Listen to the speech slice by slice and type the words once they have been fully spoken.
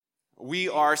We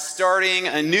are starting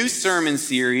a new sermon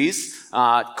series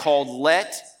called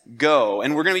Let Go.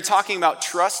 And we're going to be talking about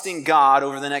trusting God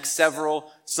over the next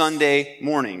several Sunday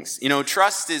mornings. You know,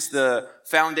 trust is the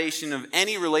foundation of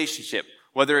any relationship,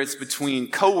 whether it's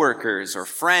between coworkers or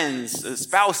friends,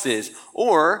 spouses,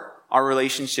 or our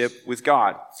relationship with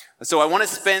God. So I want to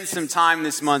spend some time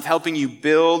this month helping you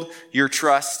build your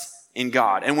trust in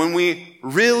God. And when we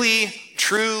really,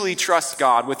 truly trust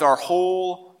God with our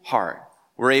whole heart,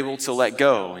 we're able to let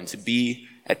go and to be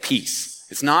at peace.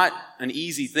 It's not an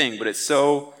easy thing, but it's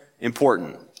so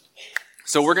important.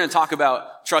 So we're going to talk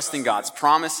about trusting God's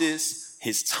promises,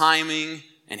 His timing,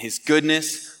 and His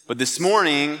goodness. But this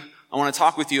morning, I want to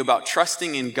talk with you about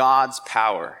trusting in God's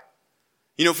power.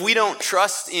 You know, if we don't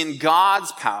trust in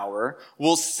God's power,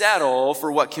 we'll settle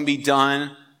for what can be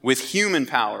done with human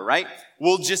power, right?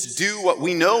 We'll just do what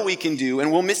we know we can do,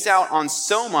 and we'll miss out on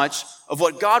so much of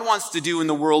what God wants to do in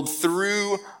the world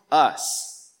through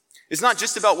us. It's not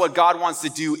just about what God wants to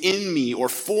do in me or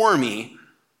for me,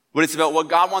 but it's about what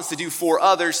God wants to do for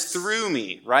others through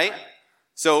me, right?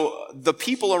 So the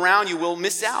people around you will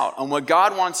miss out on what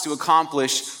God wants to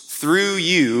accomplish through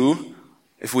you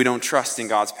if we don't trust in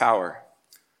God's power.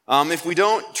 If we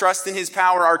don't trust in His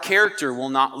power, our character will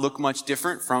not look much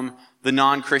different from the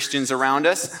non-Christians around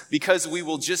us because we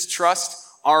will just trust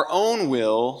our own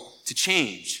will to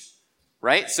change,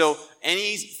 right? So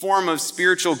any form of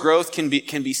spiritual growth can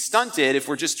be stunted if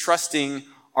we're just trusting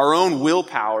our own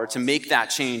willpower to make that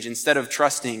change instead of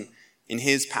trusting in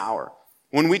His power.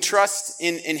 When we trust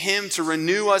in Him to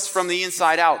renew us from the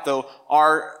inside out, though,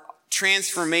 our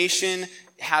transformation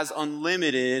has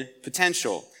unlimited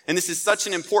potential. And this is such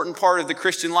an important part of the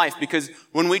Christian life because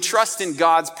when we trust in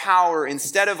God's power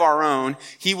instead of our own,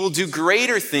 He will do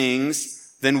greater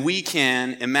things than we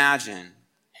can imagine.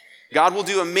 God will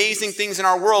do amazing things in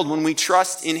our world when we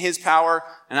trust in His power,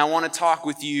 and I want to talk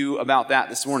with you about that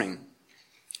this morning.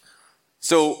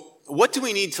 So, what do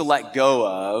we need to let go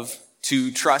of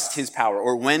to trust His power,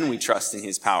 or when we trust in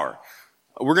His power?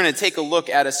 We're going to take a look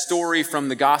at a story from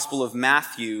the Gospel of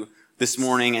Matthew this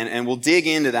morning, and we'll dig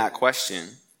into that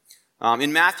question.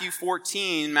 In Matthew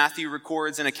 14, Matthew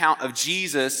records an account of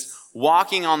Jesus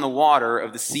walking on the water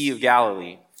of the Sea of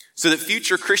Galilee, so that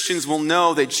future Christians will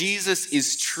know that Jesus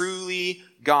is truly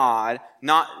God,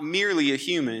 not merely a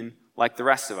human like the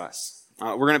rest of us.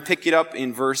 We're going to pick it up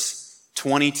in verse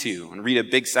 22 and read a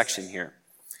big section here.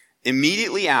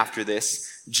 Immediately after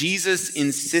this, Jesus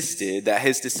insisted that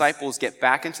His disciples get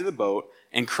back into the boat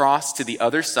and cross to the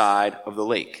other side of the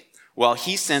lake, while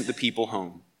He sent the people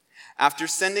home. After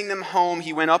sending them home,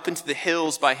 He went up into the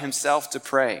hills by Himself to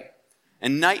pray.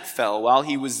 And night fell while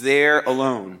He was there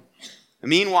alone.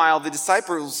 Meanwhile, the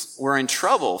disciples were in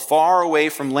trouble far away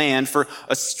from land, for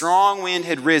a strong wind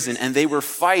had risen, and they were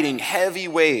fighting heavy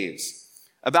waves.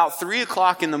 About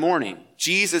 3:00 in the morning,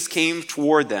 Jesus came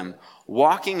toward them,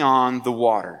 walking on the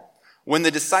water. When the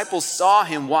disciples saw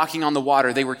Him walking on the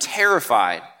water, they were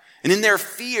terrified. And in their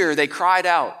fear, they cried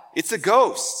out, "It's a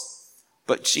ghost!"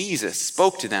 But Jesus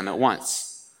spoke to them at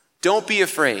once. "Don't be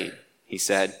afraid," He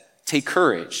said. "Take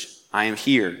courage. I am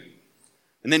here."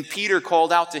 And then Peter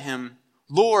called out to Him,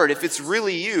 "Lord, if it's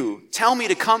really You, tell me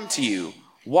to come to You,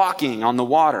 walking on the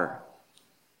water."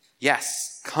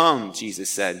 "Yes, come," Jesus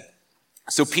said.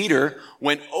 So Peter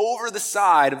went over the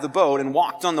side of the boat and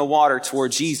walked on the water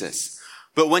toward Jesus.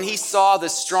 But when he saw the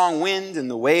strong wind and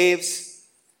the waves,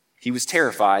 he was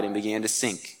terrified and began to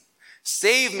sink.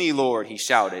 "Save me, Lord," he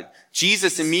shouted.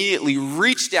 Jesus immediately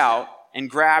reached out and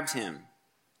grabbed him.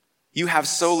 "You have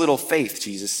so little faith,"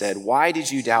 Jesus said. "Why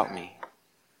did you doubt me?"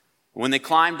 When they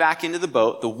climbed back into the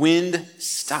boat, the wind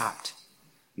stopped.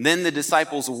 Then the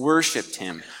disciples worshiped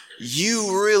Him.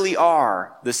 "You really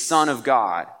are the Son of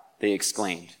God," they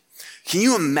exclaimed. Can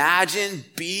you imagine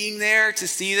being there to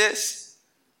see this?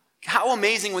 How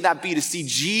amazing would that be to see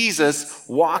Jesus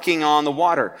walking on the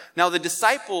water? Now, the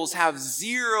disciples have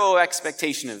zero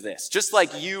expectation of this. Just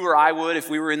like you or I would if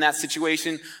we were in that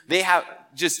situation, they have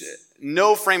just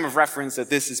no frame of reference that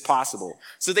this is possible.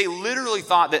 So they literally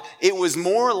thought that it was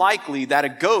more likely that a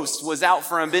ghost was out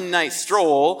for a midnight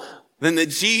stroll than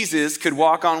that Jesus could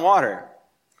walk on water.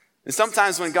 And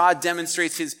sometimes when God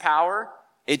demonstrates His power,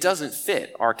 it doesn't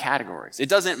fit our categories. It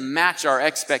doesn't match our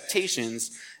expectations,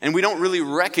 and we don't really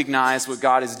recognize what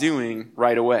God is doing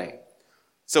right away.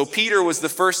 So Peter was the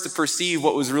first to perceive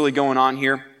what was really going on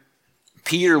here.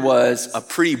 Peter was a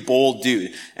pretty bold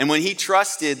dude. And when he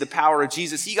trusted the power of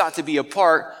Jesus, he got to be a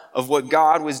part of what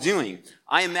God was doing.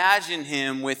 I imagine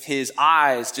him with his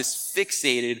eyes just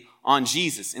fixated on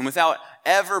Jesus. And without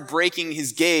ever breaking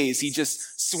his gaze, he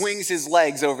just swings his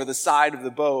legs over the side of the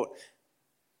boat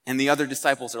And the other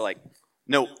disciples are like,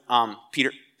 no,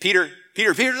 Peter,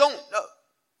 don't. No.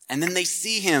 And then they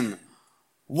see him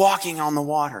walking on the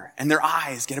water, and their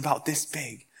eyes get about this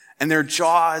big, and their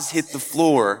jaws hit the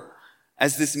floor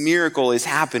as this miracle is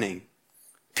happening.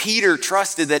 Peter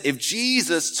trusted that if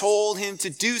Jesus told him to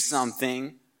do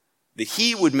something, that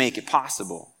he would make it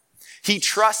possible. He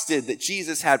trusted that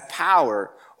Jesus had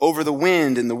power over the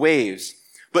wind and the waves.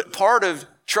 But part of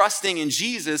trusting in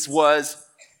Jesus was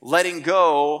letting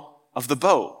go of the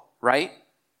boat, right?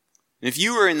 And if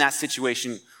you were in that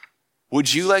situation,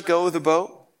 would you let go of the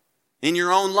boat? In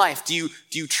your own life, do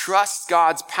you trust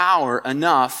God's power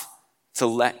enough to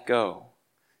let go?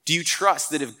 Do you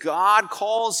trust that if God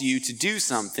calls you to do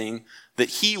something, that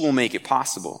he will make it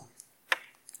possible?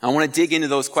 I want to dig into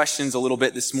those questions a little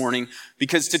bit this morning,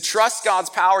 because to trust God's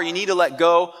power, you need to let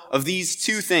go of these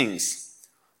two things.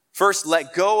 First,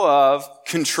 let go of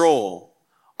control.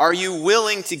 Are you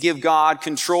willing to give God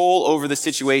control over the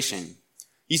situation?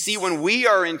 You see, when we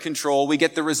are in control, we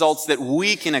get the results that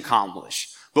we can accomplish.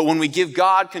 But when we give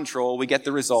God control, we get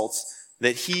the results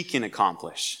that he can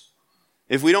accomplish.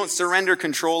 If we don't surrender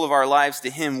control of our lives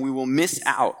to him, we will miss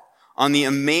out on the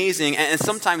amazing and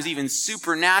sometimes even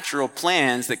supernatural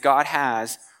plans that God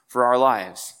has for our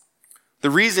lives. The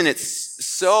reason it's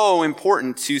so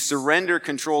important to surrender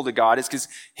control to God is because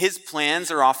his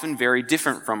plans are often very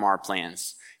different from our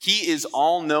plans. He is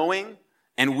all-knowing,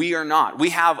 and we are not. We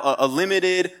have a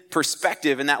limited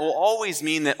perspective, and that will always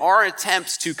mean that our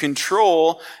attempts to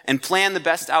control and plan the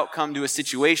best outcome to a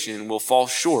situation will fall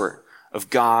short of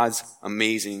God's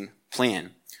amazing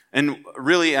plan. And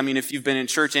really, if you've been in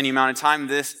church any amount of time,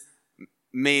 this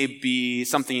may be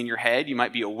something in your head. You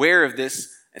might be aware of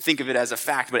this and think of it as a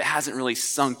fact, but it hasn't really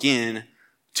sunk in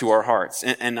to our hearts.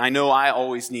 And I know I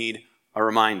always need a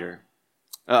reminder.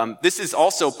 This is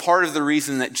also part of the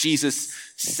reason that Jesus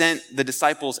sent the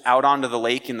disciples out onto the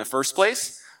lake in the first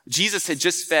place. Jesus had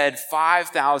just fed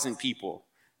 5,000 people.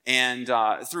 And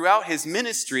throughout his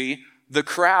ministry, the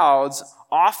crowds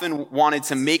often wanted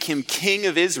to make him king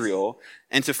of Israel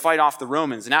and to fight off the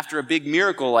Romans. And after a big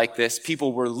miracle like this,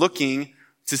 people were looking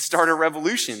to start a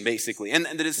revolution, basically. And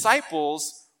the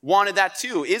disciples wanted that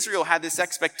too. Israel had this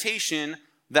expectation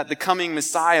that the coming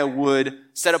Messiah would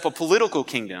set up a political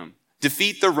kingdom,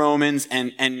 defeat the Romans,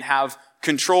 and have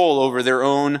control over their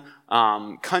own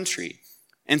country.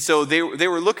 And so they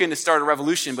were looking to start a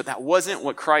revolution, but that wasn't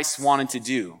what Christ wanted to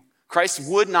do. Christ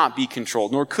would not be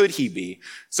controlled, nor could he be.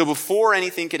 So before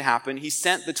anything could happen, he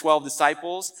sent the 12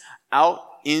 disciples out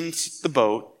into the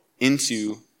boat,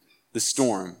 into the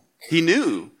storm. He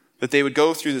knew that they would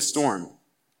go through the storm,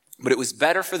 but it was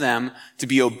better for them to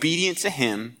be obedient to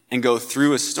him and go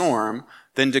through a storm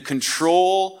than to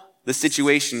control the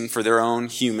situation for their own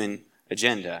human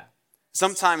agenda.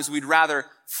 Sometimes we'd rather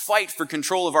fight for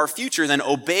control of our future than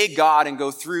obey God and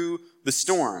go through the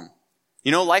storm.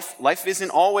 Life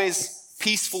isn't always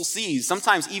peaceful seas.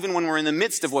 Sometimes even when we're in the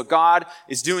midst of what God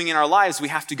is doing in our lives, we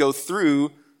have to go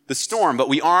through the storm, but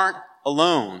we aren't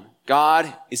alone.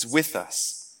 God is with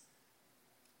us.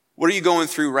 What are you going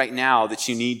through right now that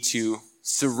you need to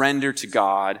surrender to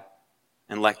God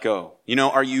and let go?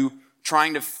 Are you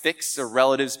trying to fix a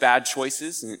relative's bad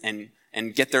choices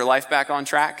and get their life back on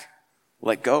track?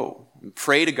 Let go and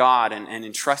pray to God and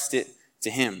entrust it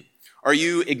to him. Are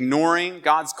you ignoring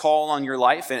God's call on your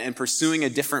life and pursuing a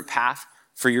different path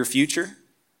for your future?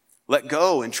 Let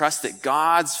go and trust that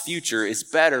God's future is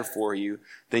better for you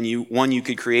than one you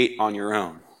could create on your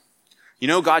own.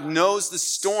 God knows the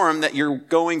storm that you're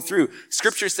going through.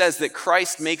 Scripture says that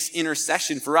Christ makes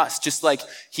intercession for us, just like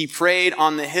he prayed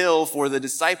on the hill for the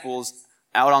disciples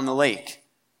out on the lake.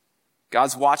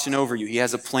 God's watching over you. He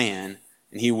has a plan,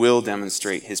 and he will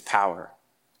demonstrate his power.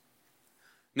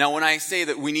 Now, when I say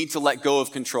that we need to let go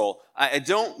of control, I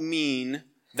don't mean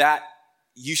that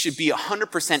you should be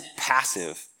 100%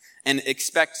 passive and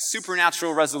expect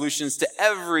supernatural resolutions to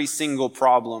every single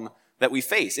problem that we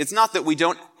face. It's not that we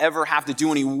don't ever have to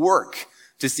do any work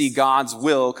to see God's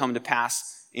will come to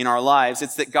pass in our lives.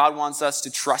 It's that God wants us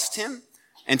to trust him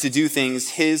and to do things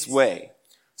his way.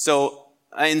 So,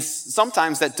 and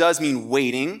sometimes that does mean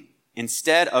waiting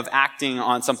instead of acting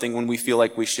on something when we feel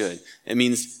like we should. It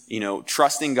means,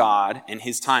 trusting God and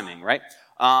his timing, right?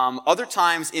 Other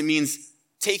times it means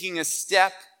taking a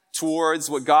step towards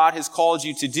what God has called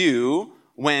you to do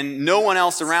when no one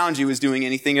else around you is doing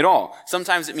anything at all.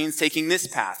 Sometimes it means taking this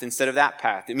path instead of that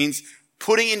path. It means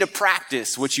putting into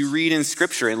practice what you read in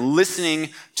Scripture and listening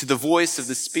to the voice of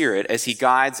the Spirit as he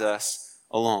guides us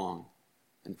along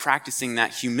and practicing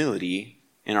that humility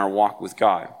in our walk with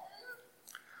God.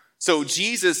 So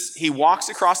Jesus, he walks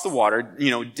across the water,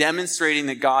 demonstrating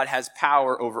that God has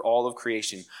power over all of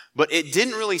creation. But it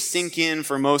didn't really sink in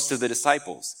for most of the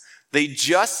disciples. They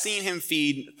just seen him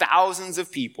feed thousands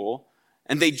of people,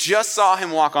 and they just saw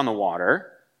him walk on the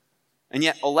water, and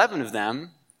yet 11 of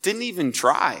them didn't even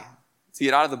try to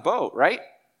get out of the boat, right?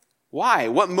 Why?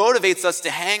 What motivates us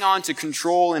to hang on to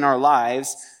control in our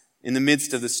lives in the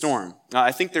midst of the storm?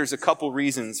 I think there's a couple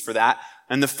reasons for that.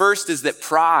 And the first is that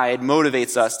pride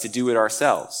motivates us to do it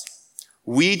ourselves.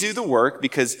 We do the work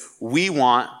because we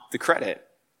want the credit.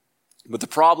 But the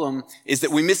problem is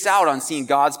that we miss out on seeing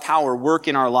God's power work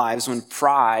in our lives when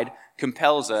pride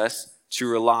compels us to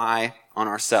rely on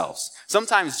ourselves.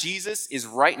 Sometimes Jesus is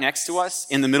right next to us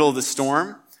in the middle of the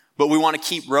storm, but we want to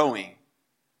keep rowing,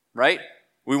 right?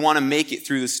 We want to make it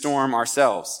through the storm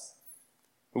ourselves.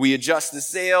 We adjust the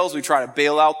sails, we try to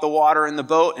bail out the water in the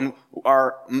boat, and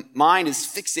our mind is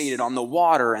fixated on the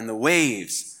water and the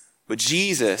waves. But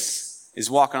Jesus is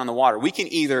walking on the water. We can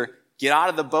either get out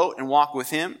of the boat and walk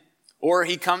with him, or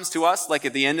he comes to us, like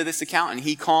at the end of this account, and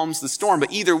he calms the storm.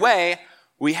 But either way,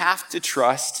 we have to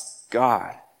trust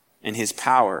God and his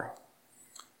power.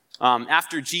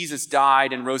 After Jesus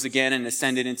died and rose again and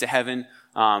ascended into heaven,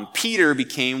 Peter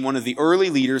became one of the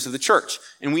early leaders of the church.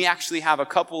 And we actually have a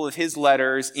couple of his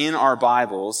letters in our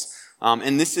Bibles.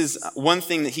 And this is one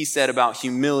thing that he said about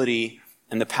humility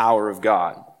and the power of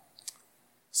God.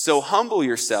 So humble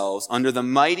yourselves under the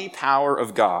mighty power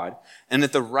of God, and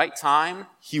at the right time,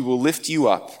 he will lift you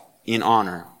up in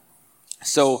honor.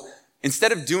 So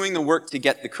instead of doing the work to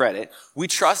get the credit, we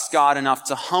trust God enough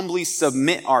to humbly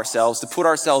submit ourselves, to put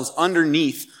ourselves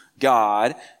underneath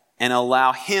God and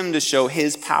allow him to show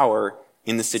his power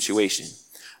in the situation.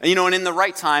 And in the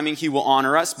right timing, he will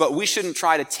honor us, but we shouldn't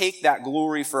try to take that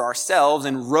glory for ourselves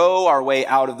and row our way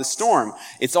out of the storm.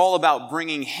 It's all about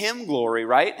bringing him glory,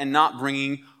 right? And not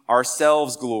bringing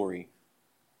ourselves glory.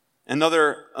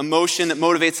 Another emotion that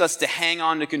motivates us to hang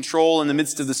on to control in the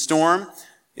midst of the storm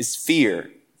is fear.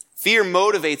 Fear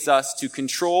motivates us to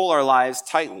control our lives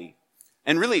tightly.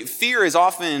 And really, fear is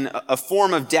often a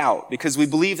form of doubt because we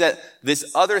believe that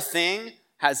this other thing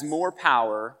has more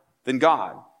power than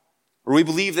God. Or we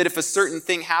believe that if a certain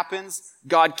thing happens,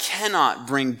 God cannot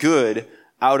bring good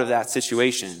out of that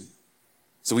situation.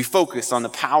 So we focus on the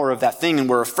power of that thing and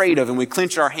we're afraid of, and we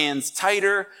clench our hands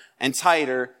tighter and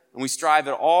tighter, and we strive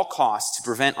at all costs to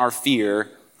prevent our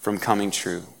fear from coming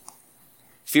true.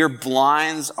 Fear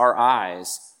blinds our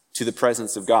eyes to the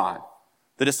presence of God.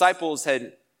 The disciples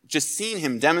had just seen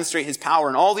him demonstrate his power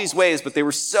in all these ways, but they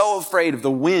were so afraid of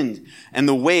the wind and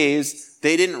the waves,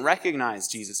 they didn't recognize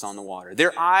Jesus on the water.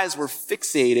 Their eyes were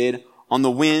fixated on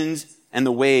the wind and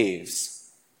the waves.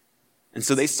 And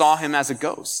so they saw him as a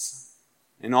ghost.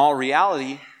 In all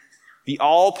reality, the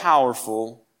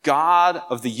all-powerful God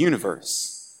of the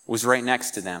universe was right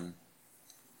next to them.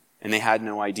 And they had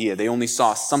no idea. They only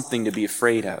saw something to be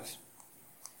afraid of.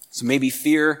 So maybe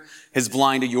fear has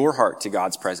blinded your heart to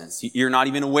God's presence. You're not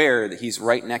even aware that he's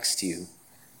right next to you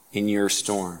in your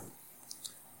storm.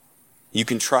 You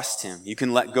can trust him. You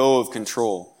can let go of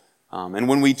control. And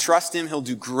when we trust him, he'll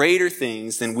do greater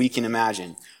things than we can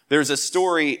imagine. There's a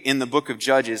story in the book of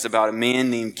Judges about a man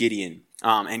named Gideon.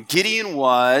 And Gideon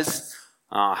was,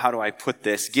 how do I put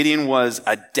this? Gideon was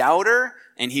a doubter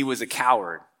and he was a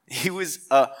coward. He was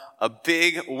a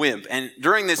big wimp. And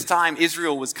during this time,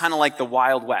 Israel was kind of like the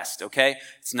Wild West, okay?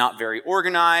 It's not very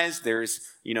organized. There's,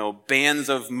 bands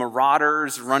of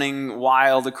marauders running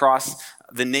wild across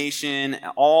the nation,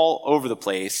 all over the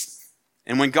place.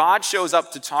 And when God shows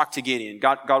up to talk to Gideon,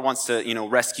 God wants to,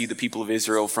 rescue the people of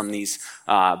Israel from these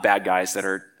bad guys that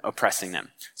are oppressing them.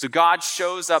 So God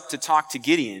shows up to talk to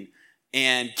Gideon,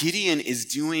 and Gideon is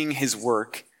doing his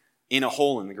work in a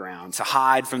hole in the ground to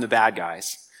hide from the bad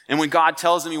guys. And when God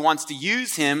tells him he wants to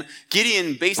use him,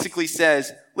 Gideon basically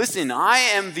says, listen, I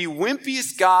am the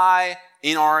wimpiest guy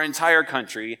in our entire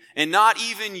country, and not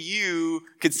even you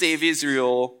could save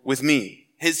Israel with me.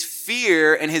 His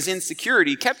fear and his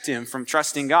insecurity kept him from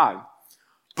trusting God.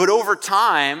 But over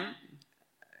time,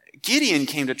 Gideon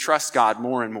came to trust God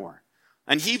more and more.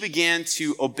 And he began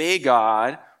to obey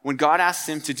God when God asked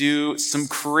him to do some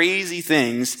crazy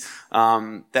things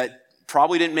that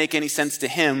probably didn't make any sense to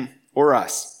him or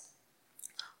us.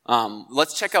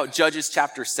 Let's check out Judges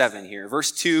chapter 7 here.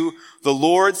 Verse 2, the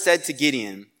Lord said to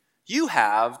Gideon, you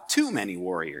have too many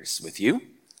warriors with you.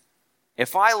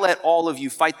 If I let all of you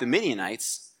fight the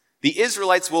Midianites, the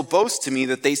Israelites will boast to me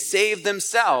that they saved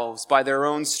themselves by their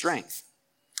own strength.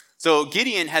 So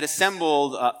Gideon had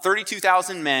assembled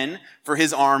 32,000 men for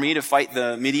his army to fight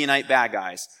the Midianite bad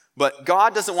guys. But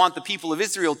God doesn't want the people of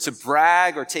Israel to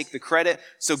brag or take the credit,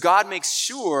 so God makes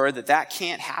sure that that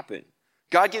can't happen.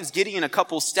 God gives Gideon a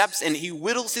couple steps, and he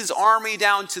whittles his army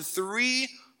down to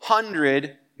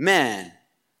 300 men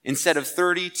instead of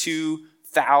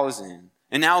 32,000.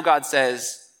 And now God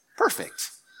says,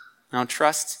 perfect. Now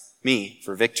trust me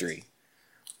for victory.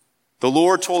 The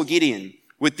Lord told Gideon,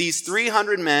 with these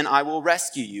 300 men, I will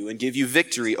rescue you and give you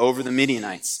victory over the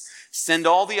Midianites. Send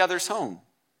all the others home.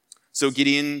 So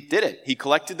Gideon did it. He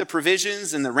collected the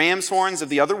provisions and the ram's horns of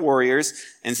the other warriors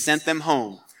and sent them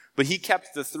home. But he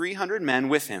kept the 300 men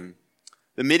with him.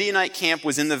 The Midianite camp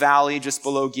was in the valley just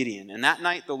below Gideon. And that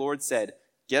night the Lord said,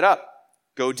 get up,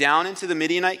 go down into the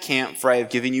Midianite camp, for I have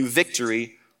given you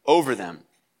victory over them.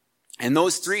 And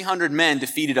those 300 men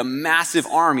defeated a massive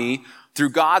army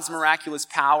through God's miraculous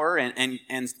power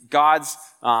and God's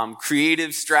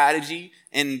creative strategy.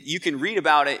 And you can read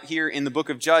about it here in the book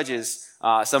of Judges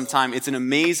sometime. It's an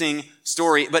amazing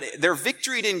story. But their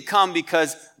victory didn't come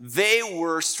because they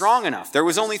were strong enough. There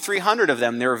was only 300 of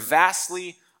them. They were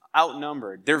vastly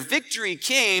outnumbered. Their victory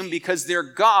came because their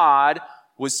God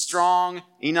was strong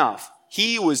enough.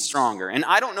 He was stronger. And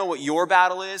I don't know what your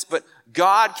battle is, but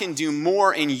God can do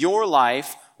more in your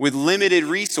life with limited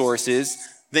resources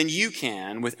than you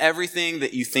can with everything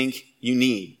that you think you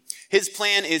need. His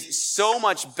plan is so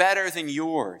much better than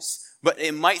yours, but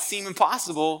it might seem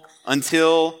impossible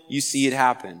until you see it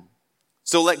happen.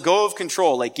 So let go of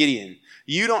control like Gideon.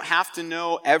 You don't have to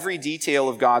know every detail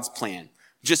of God's plan.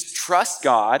 Just trust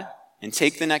God and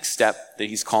take the next step that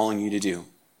he's calling you to do.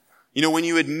 You know, when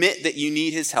you admit that you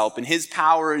need his help and his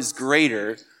power is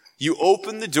greater, you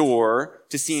open the door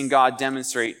to seeing God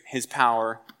demonstrate his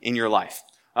power in your life.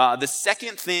 The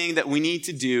second thing that we need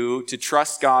to do to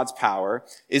trust God's power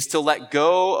is to let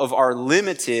go of our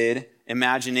limited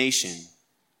imagination.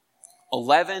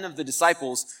 11 of the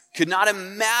disciples could not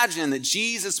imagine that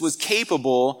Jesus was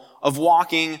capable of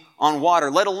walking on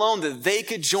water, let alone that they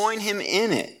could join him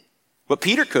in it. But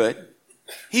Peter could.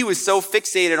 He was so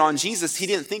fixated on Jesus, he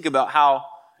didn't think about how,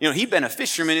 he'd been a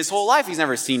fisherman his whole life. He's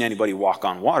never seen anybody walk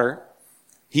on water.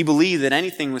 He believed that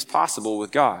anything was possible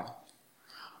with God.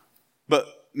 But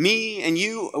me and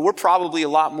you, we're probably a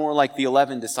lot more like the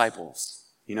 11 disciples,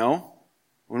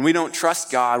 When we don't trust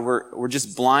God, we're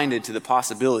just blinded to the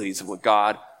possibilities of what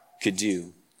God could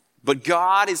do. But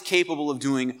God is capable of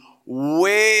doing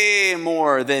way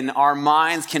more than our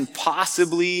minds can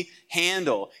possibly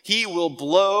handle. He will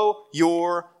blow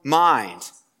your mind.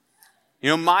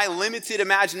 My limited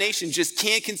imagination just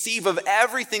can't conceive of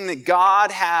everything that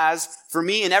God has for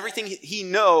me and everything he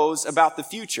knows about the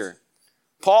future.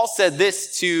 Paul said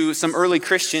this to some early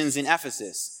Christians in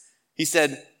Ephesus. He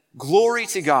said, "Glory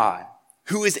to God,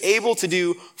 who is able to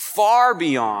do far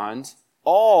beyond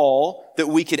all that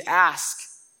we could ask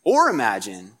or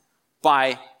imagine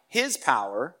by his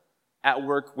power at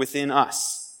work within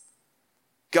us."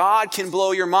 God can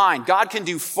blow your mind. God can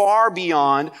do far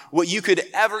beyond what you could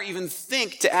ever even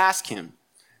think to ask him.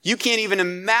 You can't even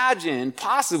imagine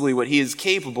possibly what he is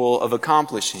capable of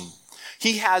accomplishing.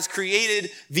 He has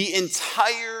created the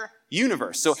entire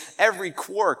universe. So every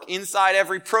quark, inside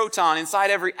every proton, inside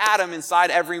every atom,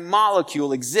 inside every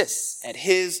molecule exists at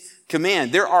his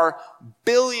command. There are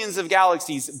billions of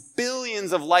galaxies,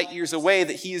 billions of light years away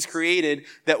that he has created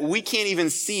that we can't even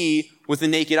see with the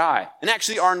naked eye. And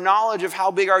actually our knowledge of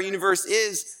how big our universe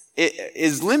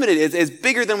is limited. It's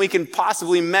bigger than we can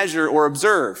possibly measure or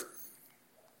observe.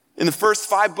 In the first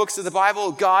 5 books of the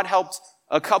Bible, God helped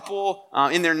a couple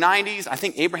in their 90s. I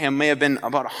think Abraham may have been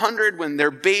about 100 when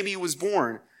their baby was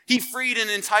born. He freed an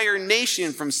entire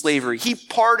nation from slavery. He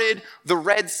parted the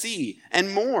Red Sea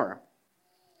and more.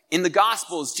 In the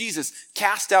Gospels, Jesus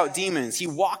cast out demons. He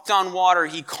walked on water.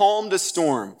 He calmed a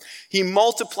storm. He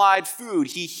multiplied food.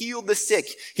 He healed the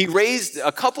sick. He raised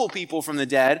a couple people from the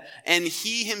dead, and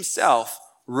he himself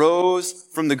rose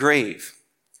from the grave.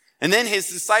 And then his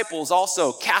disciples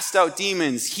also cast out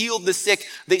demons, healed the sick.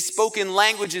 They spoke in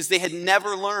languages they had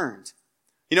never learned.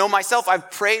 Myself,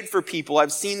 I've prayed for people.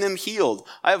 I've seen them healed.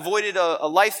 I avoided a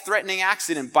life-threatening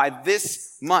accident by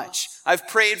this much. I've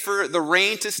prayed for the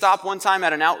rain to stop one time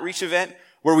at an outreach event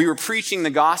where we were preaching the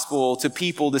gospel to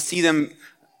people to see them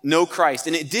know Christ.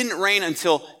 And it didn't rain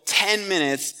until 10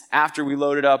 minutes after we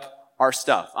loaded up our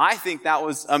stuff. I think that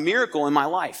was a miracle in my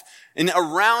life. And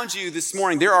around you this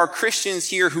morning, there are Christians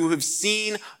here who have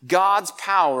seen God's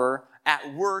power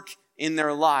at work in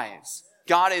their lives.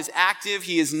 God is active.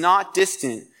 He is not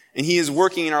distant, and he is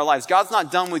working in our lives. God's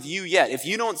not done with you yet. If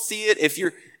you don't see it,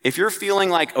 if you're feeling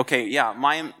like, okay, yeah,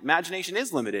 my imagination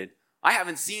is limited. I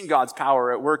haven't seen God's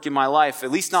power at work in my life,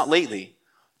 at least not lately.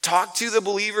 Talk to the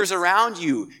believers around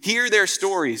you. Hear their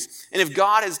stories. And if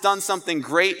God has done something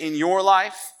great in your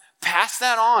life, pass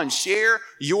that on. Share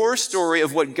your story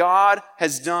of what God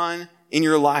has done in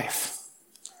your life.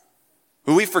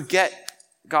 But we forget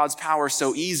God's power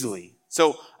so easily.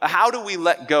 So how do we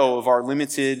let go of our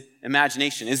limited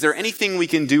imagination? Is there anything we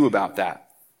can do about that?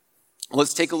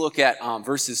 Let's take a look at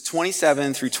verses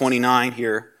 27 through 29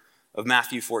 here of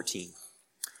Matthew 14.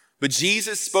 But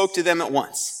Jesus spoke to them at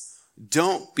once.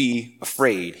 Don't be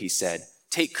afraid, he said.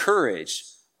 Take courage.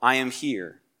 I am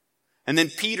here. And then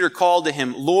Peter called to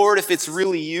him, Lord, if it's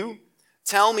really you,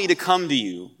 tell me to come to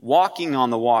you, walking on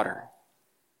the water.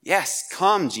 Yes,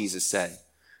 come, Jesus said.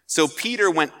 So Peter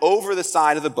went over the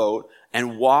side of the boat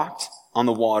and walked on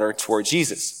the water toward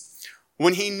Jesus.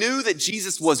 When he knew that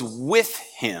Jesus was with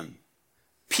him,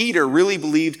 Peter really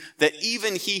believed that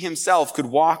even he himself could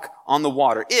walk on the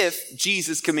water if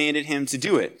Jesus commanded him to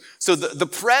do it. So the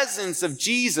presence of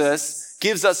Jesus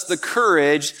gives us the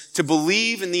courage to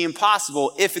believe in the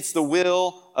impossible if it's the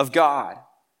will of God.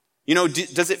 You know,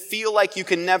 does it feel like you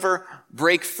can never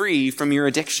break free from your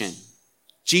addiction?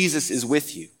 Jesus is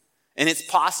with you. And it's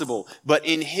possible, but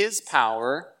in his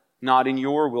power, not in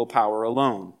your willpower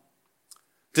alone.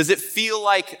 Does it feel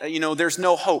like, there's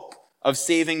no hope of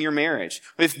saving your marriage?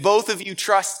 If both of you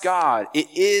trust God, it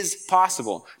is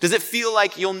possible. Does it feel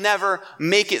like you'll never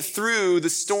make it through the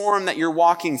storm that you're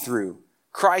walking through?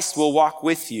 Christ will walk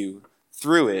with you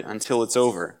through it until it's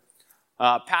over.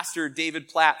 Pastor David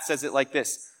Platt says it like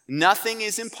this: nothing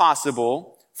is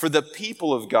impossible for the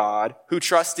people of God who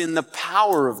trust in the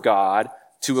power of God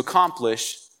to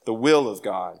accomplish the will of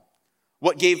God.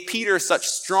 What gave Peter such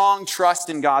strong trust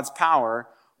in God's power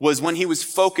was when he was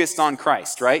focused on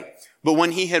Christ, right? But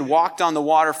when he had walked on the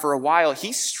water for a while,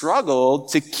 he struggled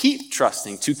to keep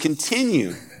trusting, to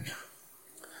continue.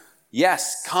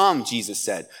 Yes, come, Jesus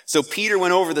said. So Peter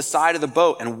went over the side of the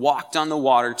boat and walked on the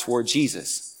water toward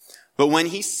Jesus. But when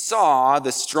he saw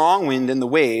the strong wind and the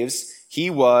waves, he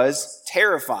was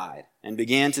terrified and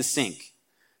began to sink.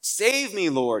 Save me,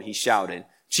 Lord, he shouted.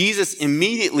 Jesus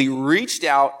immediately reached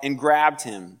out and grabbed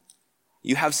him.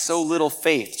 You have so little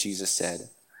faith, Jesus said.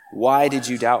 Why did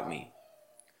you doubt me?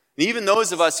 And even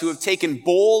those of us who have taken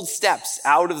bold steps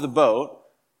out of the boat,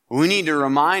 we need to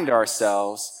remind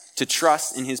ourselves to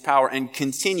trust in his power and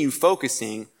continue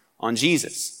focusing on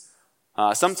Jesus.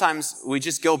 Sometimes we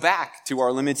just go back to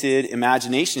our limited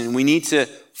imagination, and we need to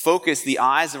focus the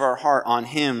eyes of our heart on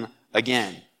him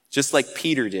again, just like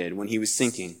Peter did when he was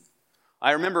sinking.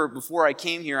 I remember before I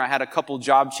came here, I had a couple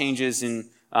job changes in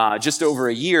just over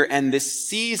a year, and this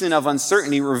season of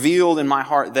uncertainty revealed in my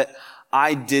heart that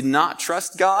I did not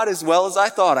trust God as well as I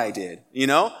thought I did.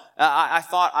 I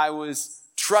thought I was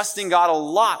trusting God a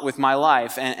lot with my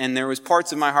life, and there was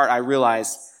parts of my heart I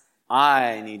realized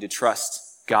I need to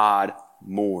trust God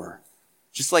more.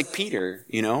 Just like Peter,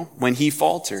 when he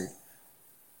faltered.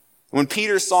 When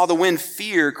Peter saw the wind,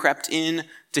 fear crept in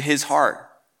to his heart,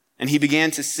 and he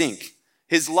began to sink.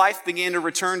 His life began to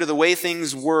return to the way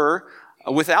things were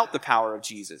without the power of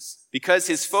Jesus, because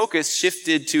his focus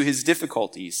shifted to his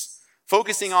difficulties.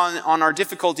 Focusing on our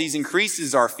difficulties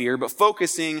increases our fear, but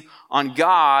focusing on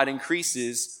God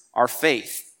increases our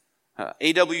faith.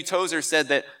 A.W. Tozer said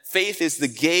that faith is the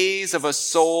gaze of a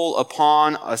soul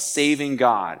upon a saving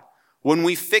God. When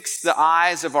we fix the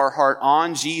eyes of our heart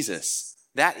on Jesus,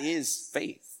 that is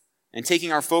faith. And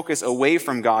taking our focus away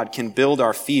from God can build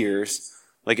our fears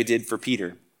like it did for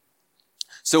Peter.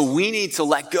 So we need to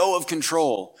let go of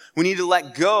control. We need to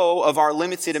let go of our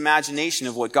limited imagination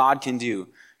of what God can do.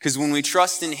 Because when we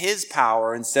trust in his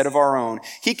power instead of our own,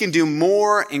 he can do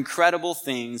more incredible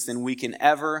things than we can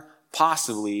ever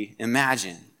possibly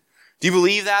imagine. Do you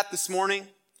believe that this morning?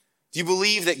 Do you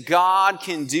believe that God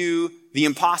can do the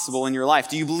impossible in your life?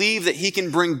 Do you believe that he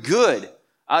can bring good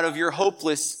out of your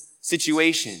hopeless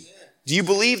situation? Do you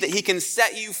believe that he can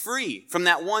set you free from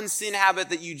that one sin habit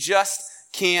that you just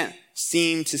can't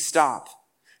seem to stop?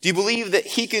 Do you believe that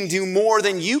he can do more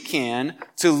than you can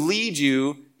to lead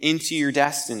you into your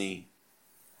destiny?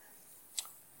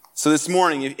 So this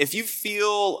morning, if you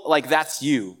feel like that's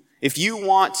you, if you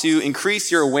want to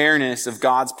increase your awareness of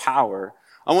God's power,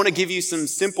 I want to give you some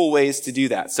simple ways to do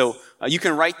that. So you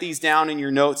can write these down in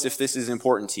your notes if this is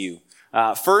important to you.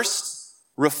 First,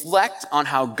 reflect on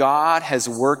how God has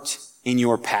worked in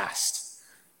your past.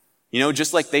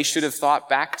 Just like they should have thought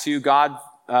back to God,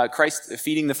 Christ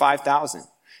feeding the 5,000.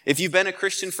 If you've been a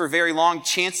Christian for very long,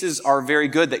 chances are very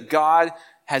good that God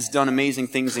has done amazing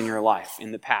things in your life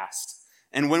in the past.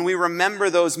 And when we remember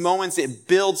those moments, it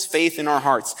builds faith in our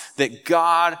hearts that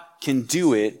God can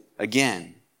do it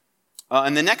again.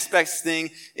 And the next best thing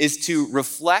is to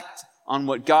reflect on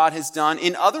what God has done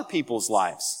in other people's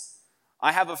lives.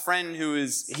 I have a friend who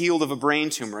is healed of a brain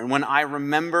tumor, and when I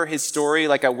remember his story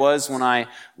like I was when I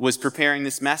was preparing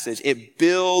this message, it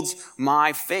builds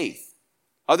my faith.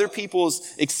 Other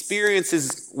people's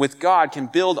experiences with God can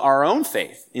build our own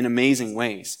faith in amazing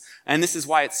ways. And this is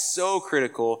why it's so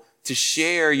critical to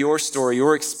share your story,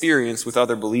 your experience with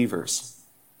other believers.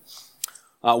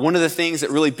 One of the things that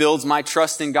really builds my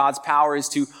trust in God's power is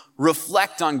to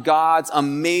reflect on God's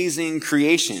amazing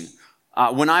creation.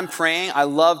 When I'm praying, I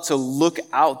love to look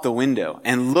out the window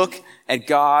and look at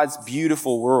God's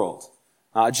beautiful world.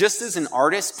 Just as an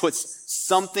artist puts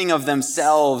something of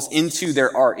themselves into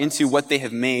their art, into what they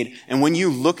have made, and when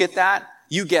you look at that,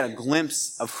 you get a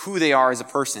glimpse of who they are as a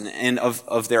person and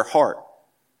of their heart.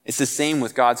 It's the same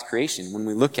with God's creation. When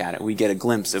we look at it, we get a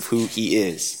glimpse of who He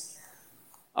is.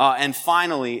 And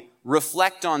finally,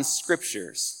 reflect on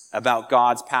scriptures about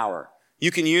God's power. You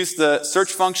can use the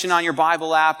search function on your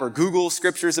Bible app or Google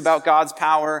scriptures about God's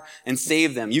power and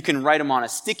save them. You can write them on a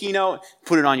sticky note,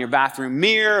 put it on your bathroom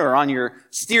mirror or on your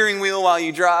steering wheel while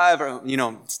you drive, or,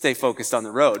 stay focused on the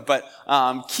road. But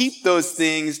keep those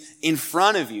things in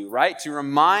front of you, right? To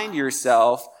remind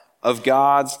yourself of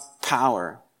God's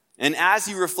power. And as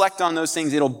you reflect on those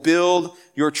things, it'll build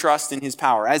your trust in His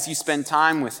power as you spend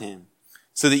time with Him,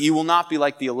 so that you will not be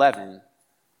like the 11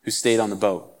 who stayed on the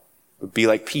boat, but be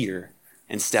like Peter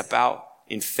and step out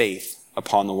in faith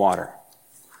upon the water.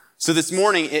 So this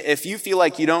morning, if you feel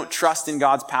like you don't trust in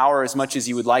God's power as much as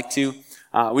you would like to,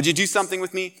 would you do something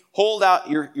with me? Hold out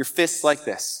your fists like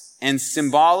this and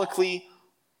symbolically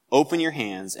open your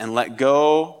hands and let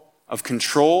go of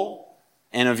control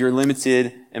and of your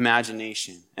limited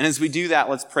imagination. And as we do that,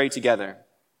 let's pray together.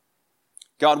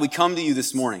 God, we come to you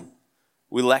this morning.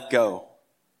 We let go.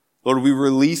 Lord, we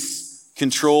release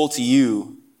control to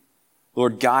you.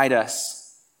 Lord, guide us.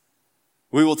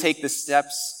 We will take the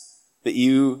steps that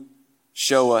you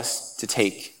show us to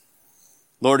take.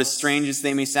 Lord, as strange as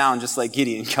they may sound, just like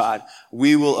Gideon, God,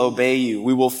 we will obey you.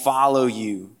 We will follow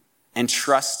you and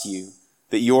trust you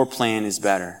that your plan is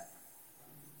better.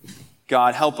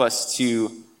 God, help us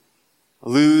to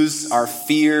lose our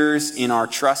fears in our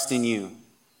trust in you.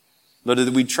 Lord,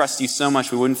 that we'd trust you so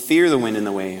much we wouldn't fear the wind and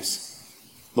the waves.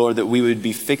 Lord, that we would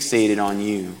be fixated on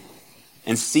you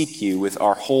and seek you with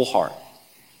our whole heart.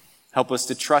 Help us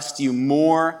to trust you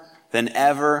more than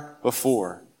ever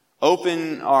before.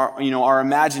 Open our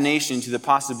imagination to the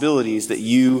possibilities that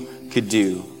you could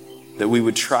do, that we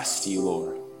would trust you,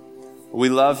 Lord. We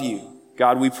love you.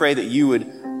 God, we pray that you would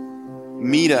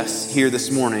meet us here this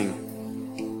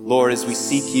morning, Lord, as we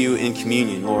seek you in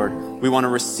communion. Lord, we want to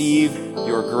receive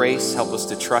your grace. Help us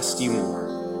to trust you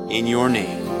more. In your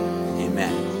name.